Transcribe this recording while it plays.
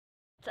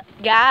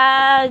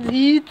Guys,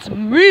 it's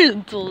me,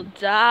 Little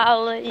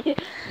Dolly,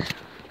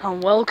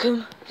 and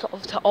welcome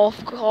to,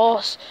 of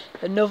course,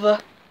 another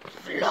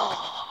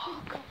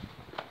vlog.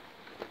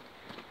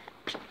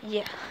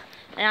 Yeah,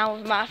 now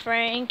with my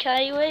friend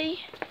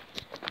Kiwi.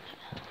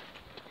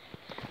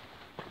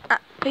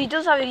 He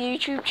does have a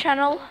YouTube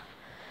channel,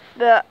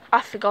 but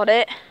I forgot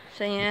it,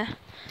 so yeah.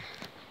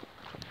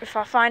 If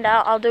I find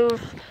out, I'll do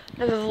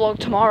another vlog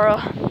tomorrow,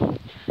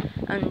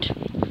 and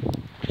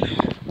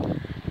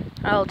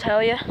I'll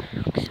tell you,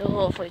 because he'll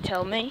hopefully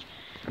tell me,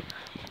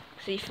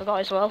 because he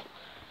forgot as well.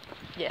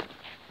 Yeah.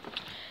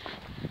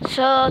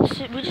 So,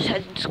 we're just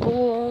heading to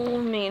school,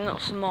 meeting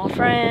up some more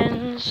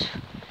friends,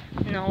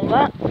 and all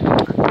that.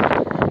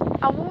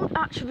 I won't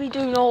actually be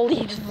doing all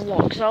these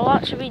vlogs, I'll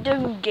actually be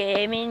doing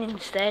gaming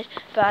instead,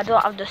 but I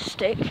don't have the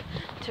stick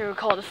to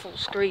record a full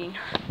screen.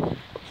 So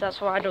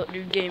that's why I don't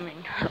do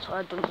gaming, that's why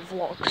I do the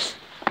vlogs.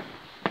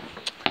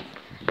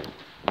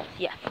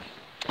 Yeah.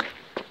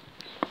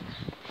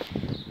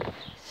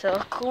 So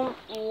come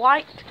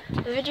like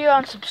the video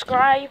and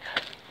subscribe.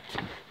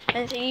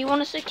 Anything you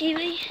want to say,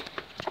 Kiwi?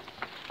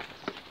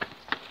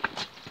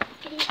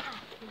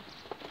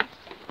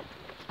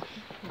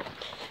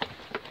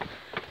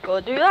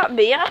 Go do that,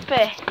 be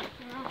happy.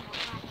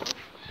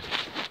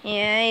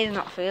 Yeah, he's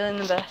not feeling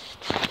the best.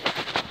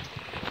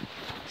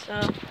 So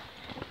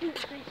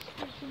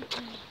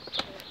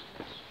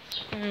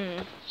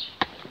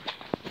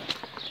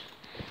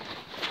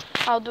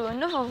I'll do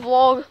another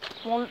vlog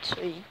once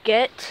we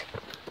get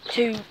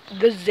to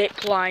the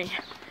zip line.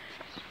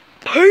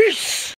 Peace!